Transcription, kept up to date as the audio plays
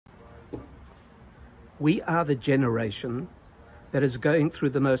We are the generation that is going through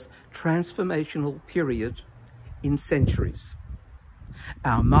the most transformational period in centuries.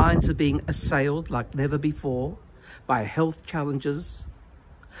 Our minds are being assailed like never before by health challenges,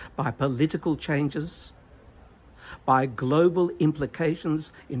 by political changes, by global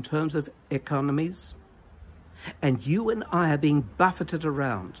implications in terms of economies, and you and I are being buffeted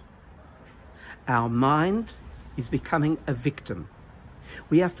around. Our mind is becoming a victim.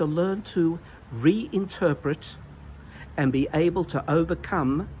 We have to learn to reinterpret and be able to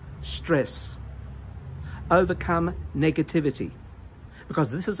overcome stress, overcome negativity,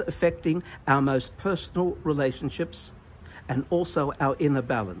 because this is affecting our most personal relationships and also our inner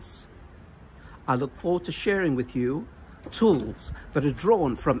balance. I look forward to sharing with you tools that are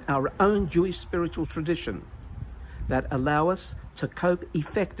drawn from our own Jewish spiritual tradition that allow us to cope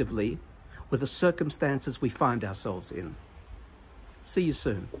effectively with the circumstances we find ourselves in. See you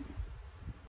soon.